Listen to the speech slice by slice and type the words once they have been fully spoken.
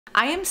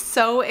I am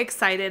so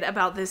excited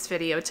about this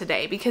video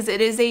today because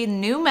it is a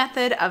new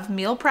method of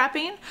meal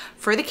prepping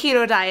for the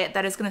keto diet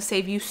that is going to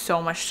save you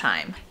so much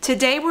time.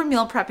 Today we're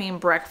meal prepping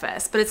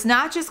breakfast, but it's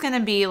not just going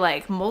to be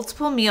like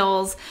multiple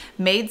meals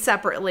made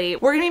separately.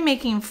 We're going to be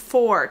making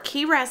 4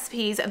 key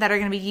recipes that are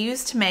going to be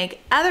used to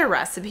make other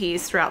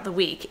recipes throughout the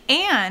week,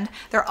 and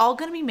they're all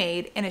going to be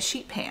made in a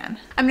sheet pan.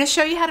 I'm going to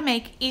show you how to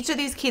make each of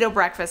these keto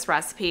breakfast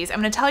recipes.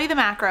 I'm going to tell you the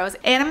macros,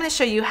 and I'm going to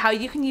show you how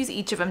you can use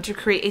each of them to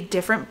create a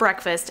different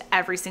breakfast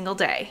every single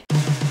day.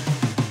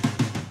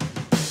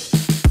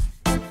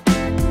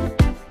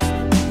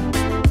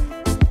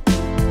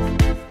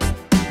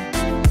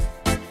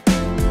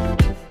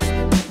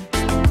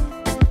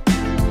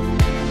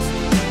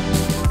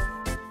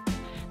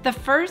 The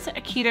first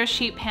keto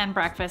sheet pan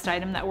breakfast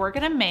item that we're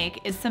gonna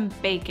make is some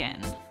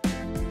bacon.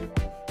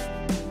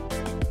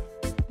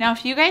 Now,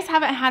 if you guys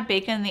haven't had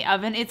bacon in the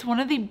oven, it's one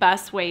of the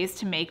best ways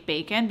to make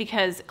bacon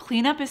because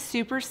cleanup is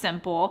super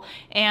simple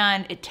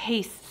and it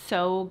tastes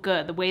so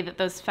good. The way that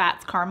those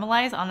fats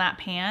caramelize on that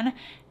pan,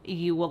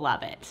 you will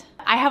love it.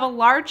 I have a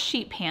large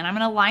sheet pan. I'm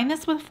gonna line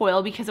this with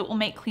foil because it will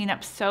make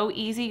cleanup so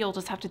easy. You'll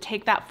just have to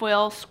take that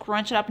foil,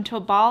 scrunch it up into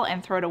a ball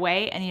and throw it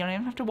away, and you don't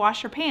even have to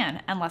wash your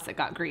pan unless it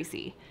got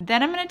greasy.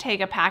 Then I'm gonna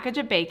take a package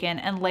of bacon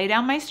and lay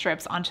down my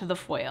strips onto the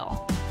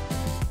foil.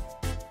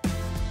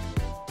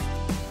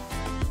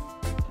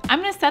 I'm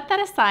gonna set that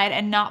aside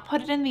and not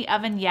put it in the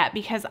oven yet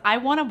because I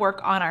wanna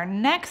work on our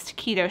next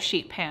keto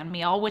sheet pan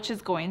meal, which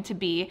is going to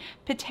be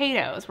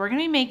potatoes. We're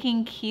gonna be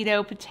making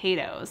keto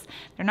potatoes.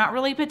 They're not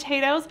really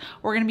potatoes.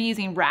 We're gonna be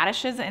using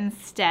radishes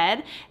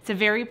instead. It's a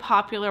very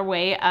popular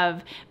way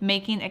of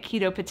making a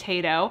keto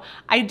potato.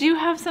 I do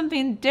have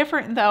something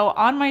different though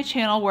on my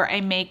channel where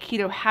I make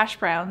keto hash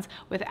browns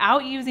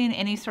without using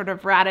any sort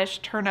of radish,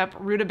 turnip,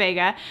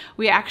 rutabaga.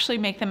 We actually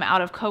make them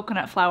out of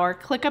coconut flour.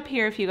 Click up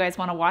here if you guys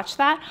wanna watch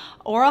that,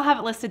 or I'll have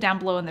it listed down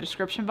below in the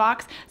description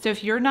box. So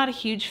if you're not a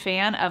huge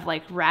fan of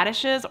like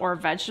radishes or a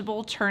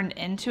vegetable turned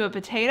into a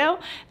potato,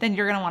 then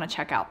you're gonna wanna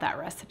check out that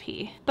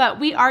recipe. But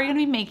we are gonna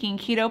be making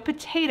keto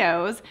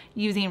potatoes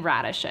using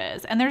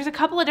radishes. And there's a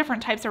couple of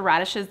different types of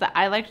radishes that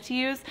I like to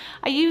use.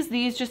 I use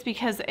these just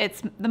because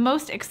it's the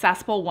most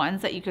accessible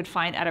ones that you could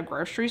find at a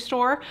grocery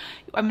store.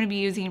 I'm gonna be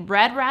using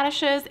red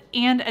radishes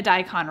and a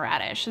daikon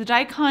radish. The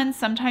daikon,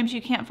 sometimes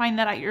you can't find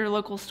that at your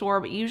local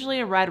store, but usually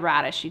a red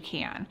radish you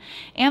can.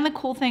 And the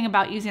cool thing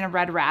about using a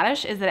red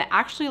radish is that it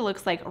actually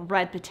looks like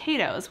red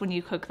potatoes when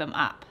you cook them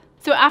up.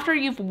 So after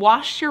you've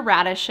washed your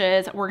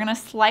radishes, we're gonna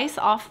slice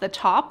off the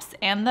tops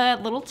and the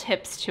little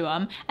tips to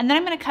them, and then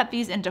I'm gonna cut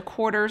these into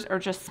quarters or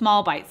just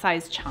small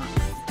bite-sized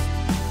chunks.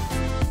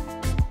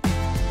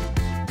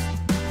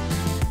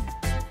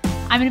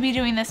 I'm gonna be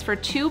doing this for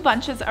 2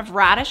 bunches of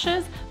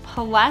radishes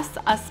plus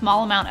a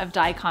small amount of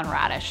daikon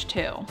radish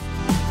too.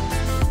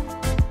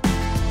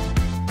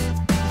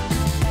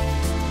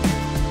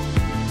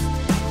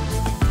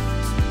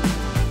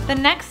 The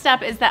next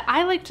step is that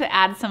I like to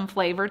add some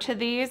flavor to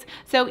these.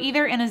 So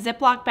either in a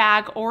Ziploc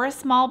bag or a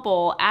small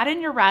bowl, add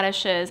in your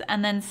radishes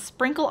and then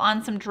sprinkle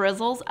on some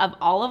drizzles of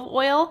olive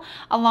oil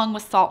along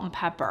with salt and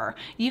pepper.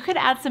 You could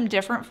add some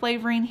different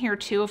flavoring here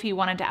too if you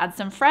wanted to add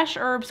some fresh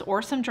herbs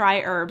or some dry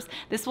herbs.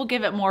 This will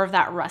give it more of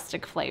that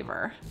rustic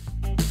flavor.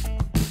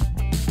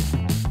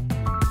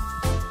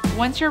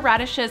 Once your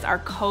radishes are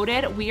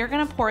coated, we are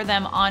gonna pour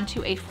them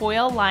onto a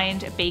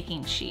foil-lined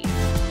baking sheet.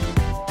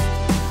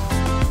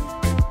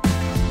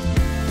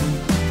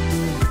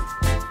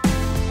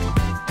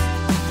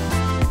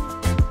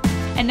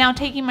 And now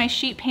taking my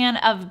sheet pan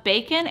of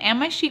bacon and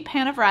my sheet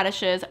pan of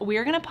radishes,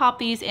 we're gonna pop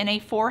these in a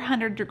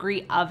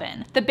 400-degree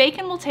oven. The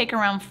bacon will take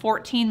around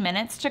 14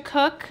 minutes to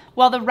cook,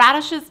 while the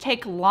radishes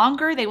take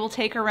longer. They will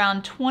take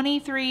around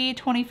 23,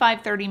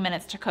 25, 30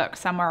 minutes to cook,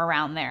 somewhere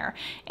around there.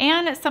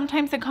 And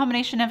sometimes the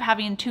combination of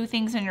having 2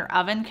 things in your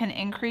oven can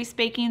increase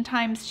baking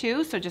times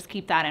too, so just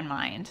keep that in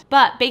mind.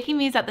 But baking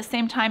these at the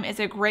same time is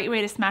a great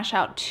way to smash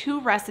out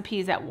 2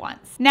 recipes at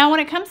once. Now,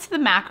 when it comes to the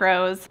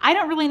macros, I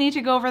don't really need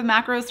to go over the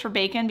macros for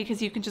bacon because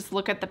you can just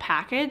look at the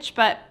package,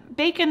 but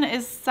bacon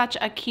is such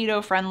a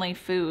keto-friendly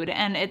food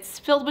and it's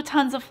filled with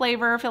tons of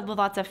flavor, filled with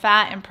lots of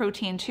fat and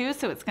protein too,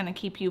 so it's gonna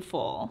keep you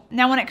full.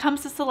 Now, when it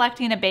comes to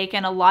selecting a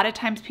bacon, a lot of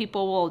times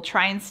people will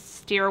try and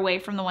steer away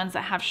from the ones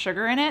that have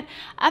sugar in it.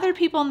 Other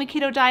people on the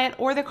keto diet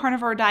or the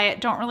carnivore diet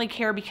don't really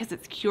care because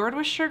it's cured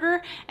with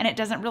sugar and it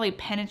doesn't really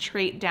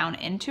penetrate down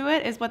into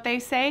it, is what they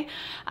say.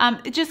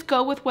 Just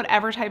go with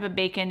whatever type of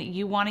bacon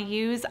you wanna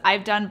use.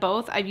 I've done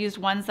both. I've used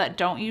ones that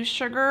don't use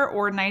sugar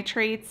or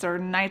nitrates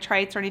or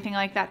nitrites or anything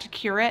like that to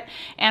cure it,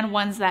 and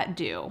ones that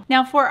do.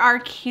 Now for our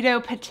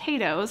keto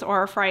potatoes or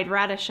our fried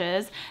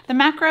radishes, the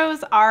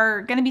macros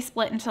are gonna be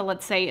split into,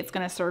 let's say it's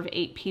gonna serve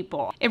 8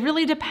 people. It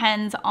really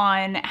depends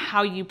on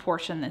how you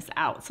portion this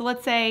out. So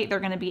let's say they're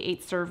gonna be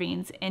 8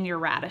 servings in your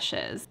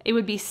radishes. It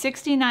would be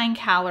 69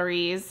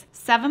 calories,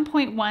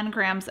 7.1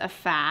 grams of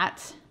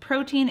fat,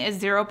 protein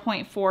is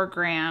 0.4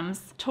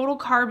 grams, total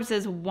carbs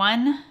is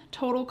 1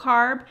 total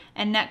carb,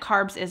 and net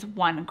carbs is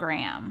 1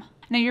 gram.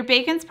 Now your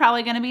bacon's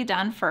probably gonna be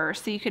done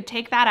first, so you could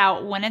take that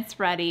out when it's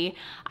ready.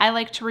 I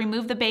like to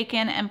remove the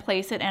bacon and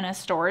place it in a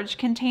storage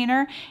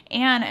container,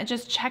 and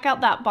just check out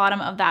that bottom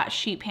of that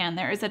sheet pan.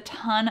 There is a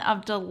ton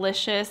of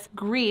delicious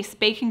grease,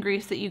 bacon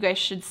grease, that you guys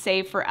should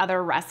save for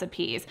other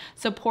recipes.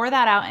 So pour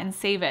that out and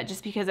save it,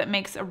 just because it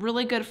makes a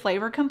really good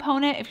flavor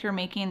component if you're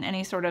making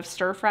any sort of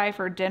stir fry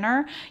for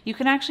dinner. You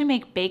can actually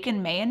make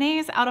bacon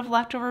mayonnaise out of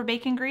leftover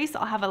bacon grease.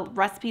 I'll have a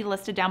recipe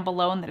listed down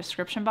below in the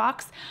description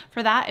box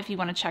for that if you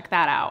want to check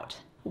that out.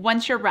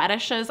 Once your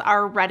radishes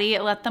are ready,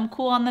 let them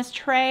cool on this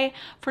tray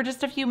for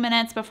just a few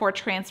minutes before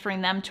transferring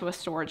them to a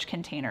storage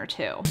container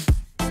too.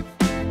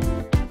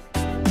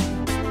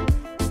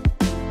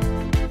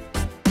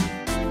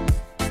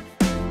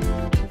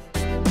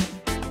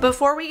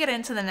 Before we get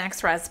into the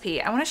next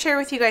recipe, I want to share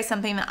with you guys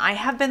something that I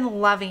have been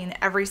loving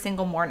every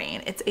single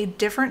morning. It's a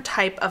different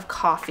type of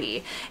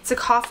coffee. It's a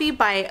coffee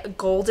by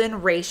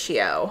Golden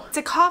Ratio. It's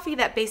a coffee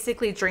that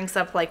basically drinks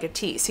up like a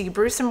tea. So you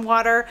brew some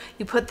water,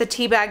 you put the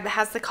tea bag that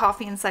has the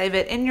coffee inside of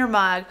it in your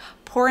mug,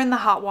 pour in the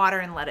hot water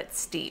and let it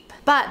steep.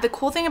 But the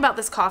cool thing about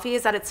this coffee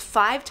is that it's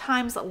 5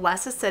 times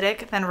less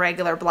acidic than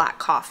regular black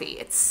coffee.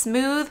 It's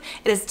smooth,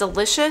 it is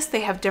delicious. They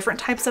have different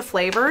types of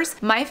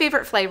flavors. My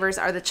favorite flavors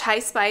are the chai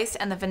spiced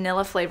and the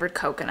vanilla flavored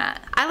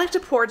coconut. I like to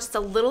pour just a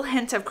little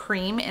hint of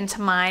cream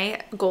into my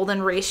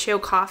Golden Ratio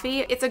coffee.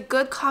 It's a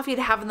good coffee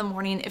to have in the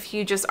morning if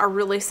you just are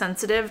really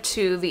sensitive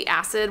to the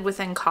acid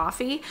within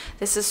coffee.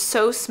 This is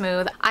so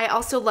smooth. I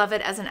also love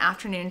it as an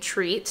afternoon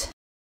treat.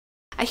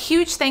 A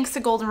huge thanks to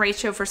Golden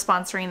Ratio for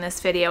sponsoring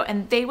this video,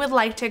 and they would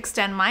like to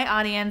extend my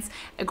audience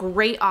a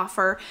great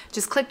offer.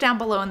 Just click down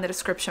below in the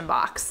description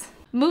box.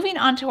 Moving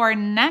on to our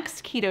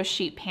next keto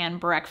sheet pan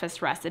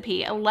breakfast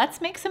recipe,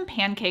 let's make some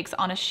pancakes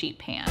on a sheet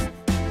pan.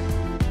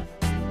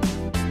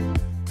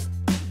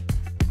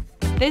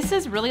 This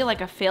is really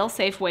like a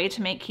fail-safe way to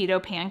make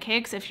keto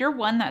pancakes. If you're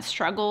one that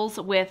struggles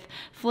with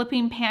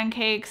flipping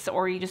pancakes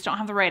or you just don't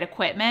have the right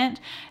equipment,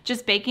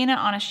 just baking it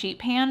on a sheet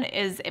pan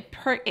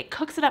it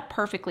cooks it up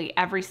perfectly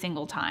every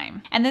single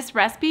time. And this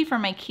recipe for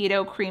my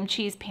keto cream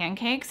cheese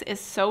pancakes is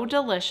so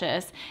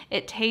delicious.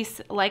 It tastes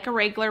like a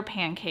regular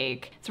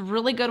pancake. It's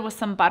really good with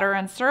some butter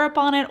and syrup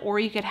on it, or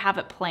you could have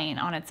it plain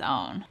on its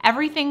own.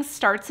 Everything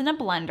starts in a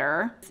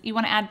blender. You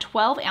want to add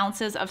 12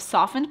 ounces of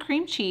softened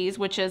cream cheese,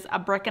 which is a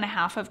brick and a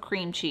half of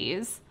cream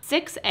cheese,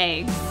 6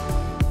 eggs,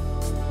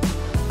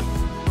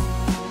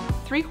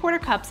 3/4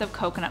 cups of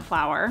coconut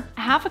flour,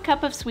 1/2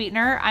 cup of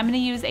sweetener. I'm going to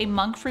use a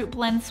monk fruit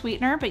blend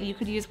sweetener, but you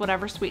could use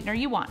whatever sweetener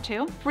you want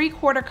to.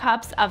 3/4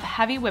 cups of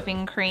heavy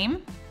whipping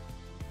cream,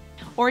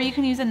 or you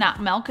can use a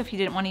nut milk if you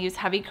didn't want to use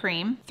heavy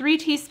cream, 3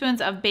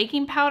 teaspoons of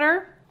baking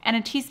powder, and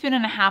 1.5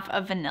 teaspoons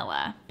of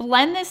vanilla.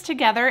 Blend this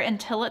together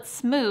until it's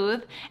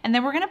smooth, and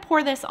then we're gonna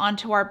pour this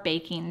onto our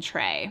baking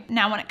tray.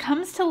 Now, when it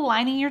comes to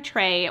lining your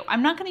tray,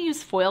 I'm not gonna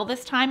use foil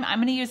this time. I'm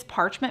gonna use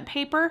parchment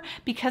paper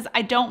because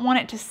I don't want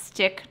it to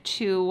stick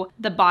to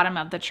the bottom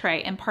of the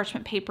tray, and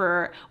parchment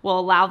paper will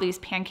allow these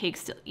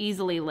pancakes to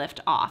easily lift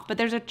off. But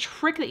there's a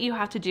trick that you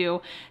have to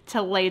do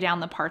to lay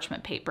down the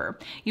parchment paper.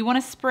 You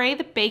wanna spray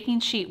the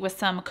baking sheet with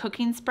some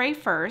cooking spray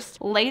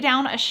first, lay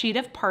down a sheet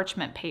of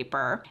parchment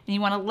paper, and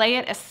you wanna lay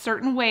it a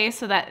certain way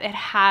so that it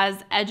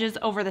has edges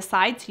over the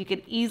side so you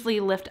could easily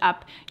lift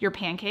up your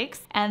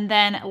pancakes, and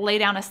then lay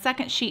down a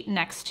second sheet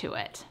next to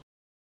it.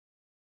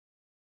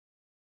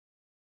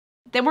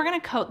 Then we're gonna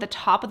coat the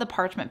top of the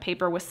parchment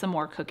paper with some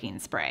more cooking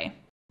spray.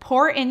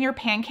 Pour in your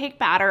pancake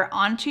batter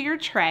onto your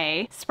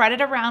tray, spread it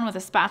around with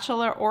a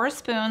spatula or a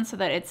spoon so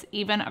that it's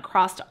even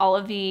across all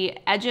of the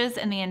edges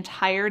in the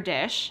entire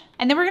dish.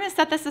 And then we're gonna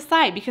set this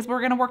aside because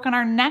we're gonna work on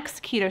our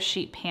next keto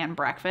sheet pan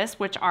breakfast,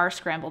 which are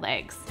scrambled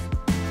eggs.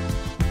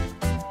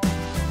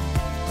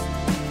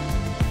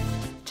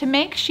 To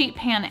make sheet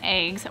pan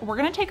eggs, we're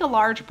gonna take a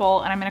large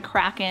bowl and I'm gonna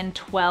crack in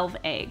 12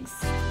 eggs.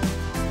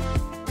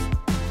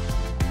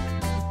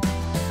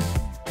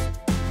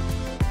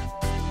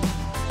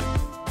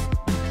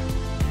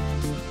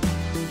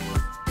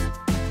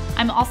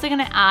 I'm also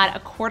gonna add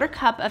 1/4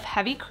 cup of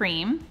heavy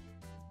cream.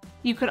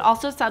 You could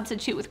also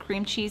substitute with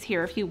cream cheese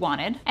here if you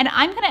wanted. And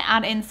I'm gonna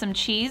add in some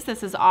cheese.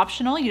 This is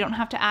optional, you don't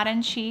have to add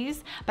in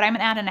cheese, but I'm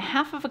gonna add in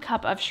 1/2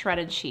 cup of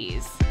shredded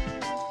cheese.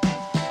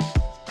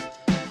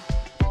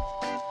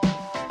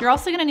 You're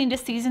also gonna need to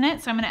season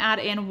it, so I'm gonna add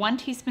in 1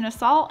 teaspoon of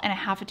salt and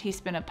 1/2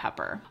 teaspoon of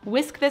pepper.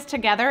 Whisk this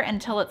together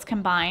until it's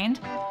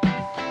combined.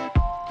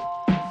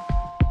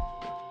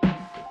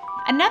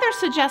 Another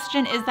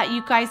suggestion is that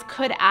you guys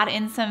could add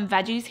in some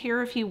veggies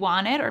here if you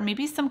wanted, or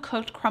maybe some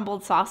cooked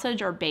crumbled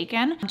sausage or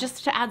bacon,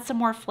 just to add some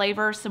more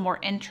flavor, some more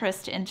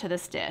interest into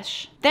this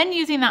dish. Then,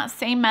 using that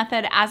same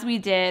method as we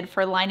did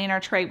for lining our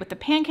tray with the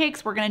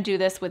pancakes, we're gonna do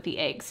this with the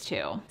eggs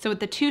too. So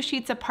with the 2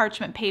 sheets of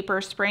parchment paper,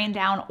 spraying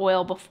down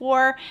oil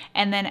before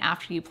and then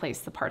after you place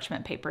the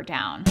parchment paper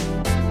down.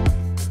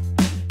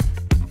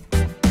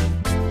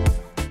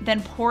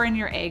 Then pour in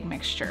your egg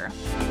mixture.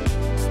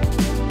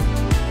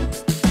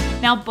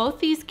 Now, both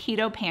these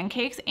keto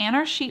pancakes and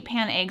our sheet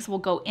pan eggs will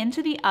go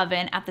into the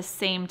oven at the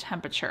same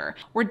temperature.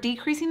 We're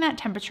decreasing that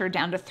temperature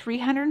down to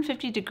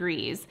 350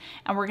 degrees,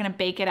 and we're gonna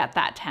bake it at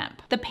that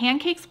temp. The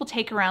pancakes will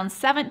take around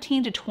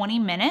 17 to 20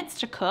 minutes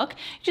to cook.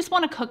 You just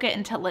wanna cook it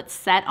until it's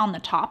set on the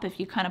top. If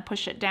you kind of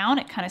push it down,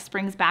 it kind of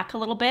springs back a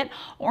little bit,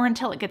 or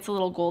until it gets a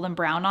little golden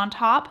brown on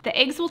top. The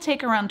eggs will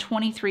take around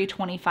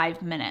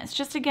 23-25 minutes.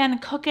 Just again,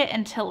 cook it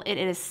until it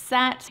is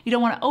set. You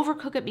don't wanna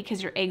overcook it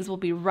because your eggs will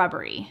be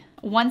rubbery.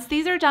 Once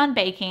these are done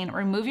baking,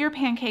 remove your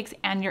pancakes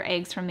and your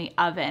eggs from the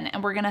oven,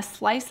 and we're gonna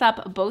slice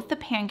up both the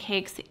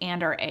pancakes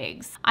and our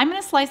eggs. I'm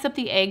gonna slice up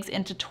the eggs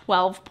into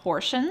 12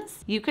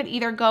 portions. You could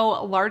either go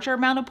a larger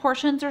amount of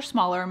portions or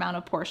smaller amount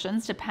of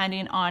portions,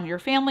 depending on your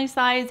family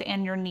size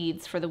and your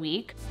needs for the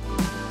week.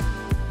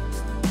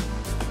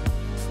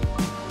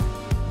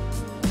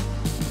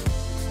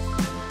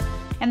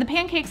 And the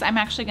pancakes, I'm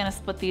actually gonna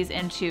split these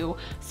into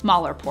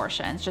smaller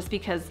portions just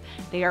because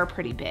they are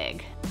pretty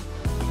big.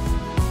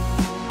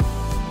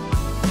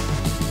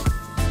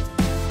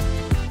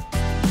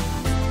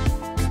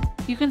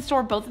 You can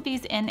store both of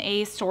these in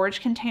a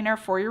storage container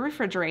for your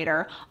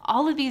refrigerator.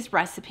 All of these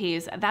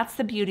recipes, that's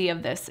the beauty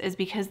of this, is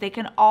because they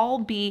can all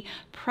be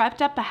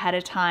prepped up ahead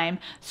of time,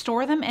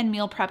 store them in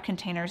meal prep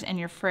containers in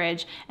your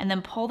fridge, and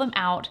then pull them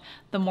out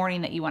the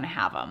morning that you want to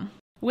have them.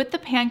 With the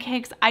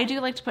pancakes, I do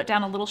like to put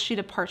down a little sheet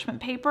of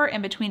parchment paper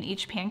in between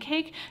each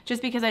pancake,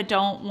 just because I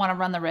don't want to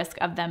run the risk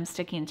of them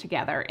sticking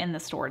together in the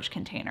storage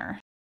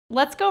container.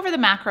 Let's go over the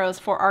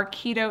macros for our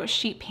keto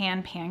sheet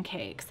pan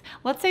pancakes.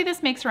 Let's say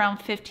this makes around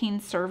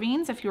 15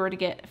 servings if you were to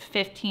get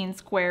 15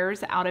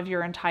 squares out of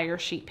your entire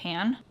sheet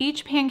pan.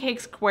 Each pancake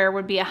square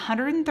would be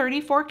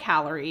 134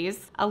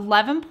 calories,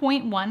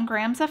 11.1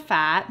 grams of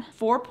fat,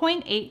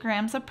 4.8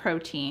 grams of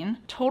protein,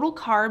 total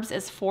carbs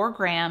is 4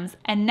 grams,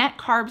 and net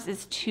carbs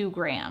is 2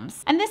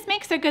 grams. And this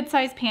makes a good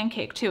sized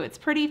pancake too. It's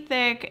pretty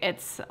thick,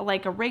 it's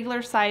like a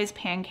regular sized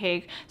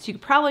pancake, so you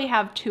could probably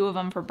have 2 of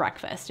them for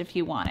breakfast if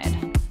you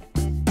wanted.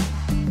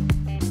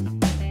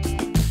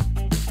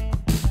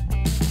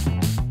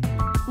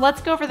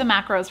 Let's go over the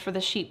macros for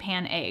the sheet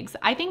pan eggs.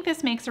 I think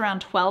this makes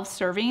around 12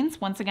 servings.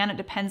 Once again, it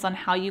depends on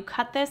how you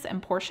cut this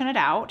and portion it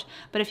out.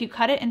 But if you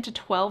cut it into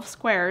 12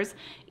 squares,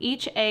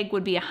 each egg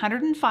would be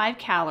 105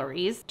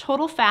 calories.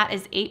 Total fat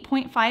is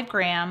 8.5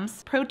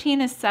 grams.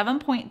 Protein is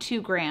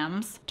 7.2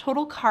 grams.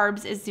 Total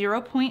carbs is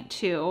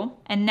 0.2,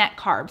 and net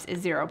carbs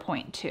is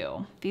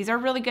 0.2. These are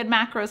really good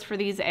macros for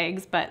these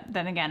eggs, but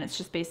then again, it's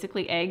just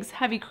basically eggs,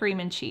 heavy cream,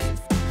 and cheese.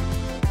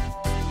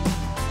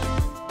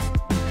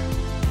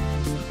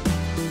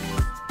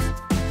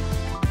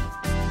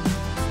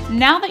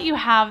 Now that you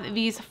have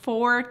these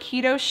 4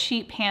 keto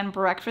sheet pan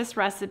breakfast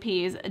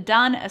recipes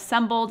done,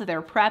 assembled,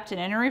 they're prepped and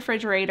in a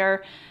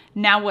refrigerator,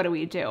 now what do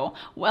we do?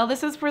 Well,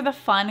 this is where the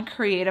fun,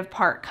 creative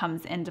part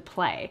comes into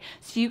play.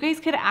 So you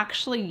guys could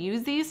actually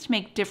use these to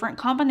make different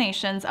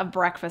combinations of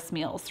breakfast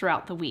meals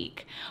throughout the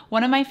week.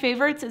 One of my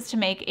favorites is to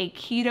make a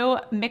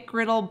keto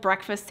McGriddle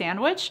breakfast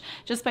sandwich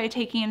just by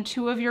taking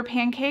 2 of your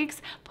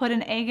pancakes, put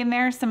an egg in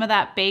there, some of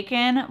that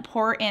bacon,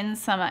 pour in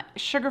some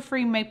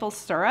sugar-free maple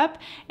syrup,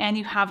 and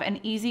you have an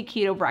easy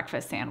keto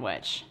breakfast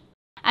sandwich.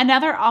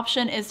 Another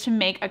option is to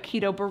make a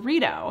keto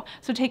burrito.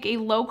 So take a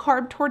low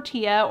carb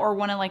tortilla or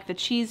one of like the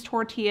cheese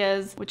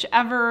tortillas,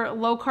 whichever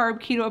low carb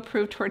keto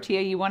approved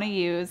tortilla you want to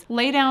use.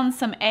 Lay down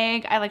some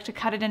egg. I like to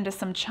cut it into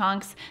some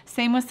chunks.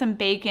 Same with some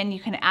bacon. You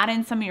can add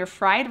in some of your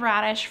fried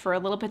radish for a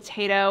little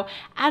potato,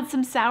 add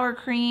some sour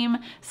cream,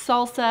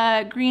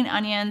 salsa, green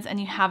onions,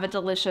 and you have a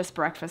delicious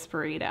breakfast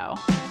burrito.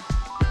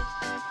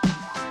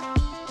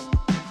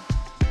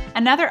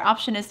 Another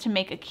option is to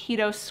make a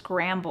keto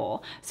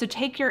scramble. So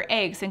take your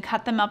eggs and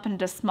cut them up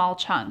into small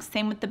chunks.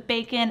 Same with the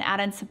bacon, add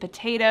in some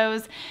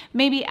potatoes,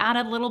 maybe add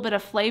a little bit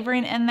of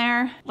flavoring in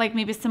there, like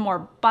maybe some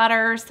more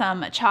butter,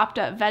 some chopped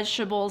up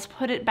vegetables,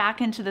 put it back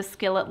into the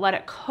skillet, let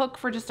it cook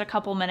for just a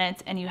couple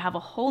minutes, and you have a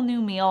whole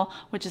new meal,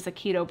 which is a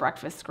keto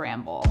breakfast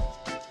scramble.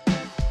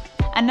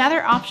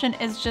 Another option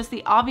is just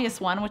the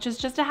obvious one, which is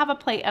just to have a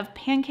plate of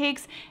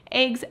pancakes,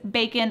 eggs,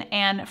 bacon,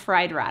 and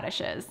fried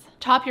radishes.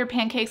 Top your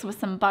pancakes with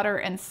some butter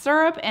and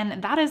syrup,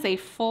 and that is a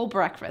full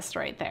breakfast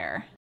right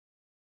there.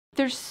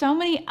 There's so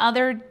many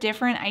other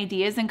different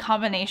ideas and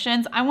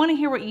combinations. I want to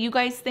hear what you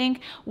guys think.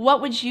 What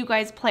would you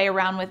guys play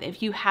around with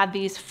if you had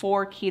these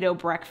 4 keto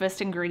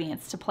breakfast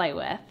ingredients to play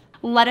with?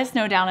 Let us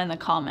know down in the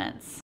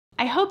comments.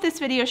 I hope this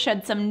video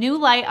shed some new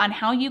light on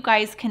how you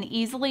guys can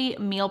easily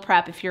meal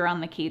prep if you're on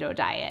the keto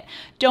diet.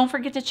 Don't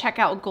forget to check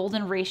out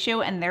Golden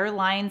Ratio and their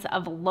lines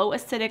of low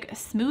acidic,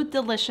 smooth,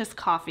 delicious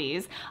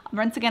coffees.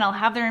 Once again, I'll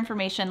have their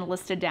information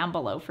listed down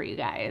below for you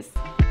guys.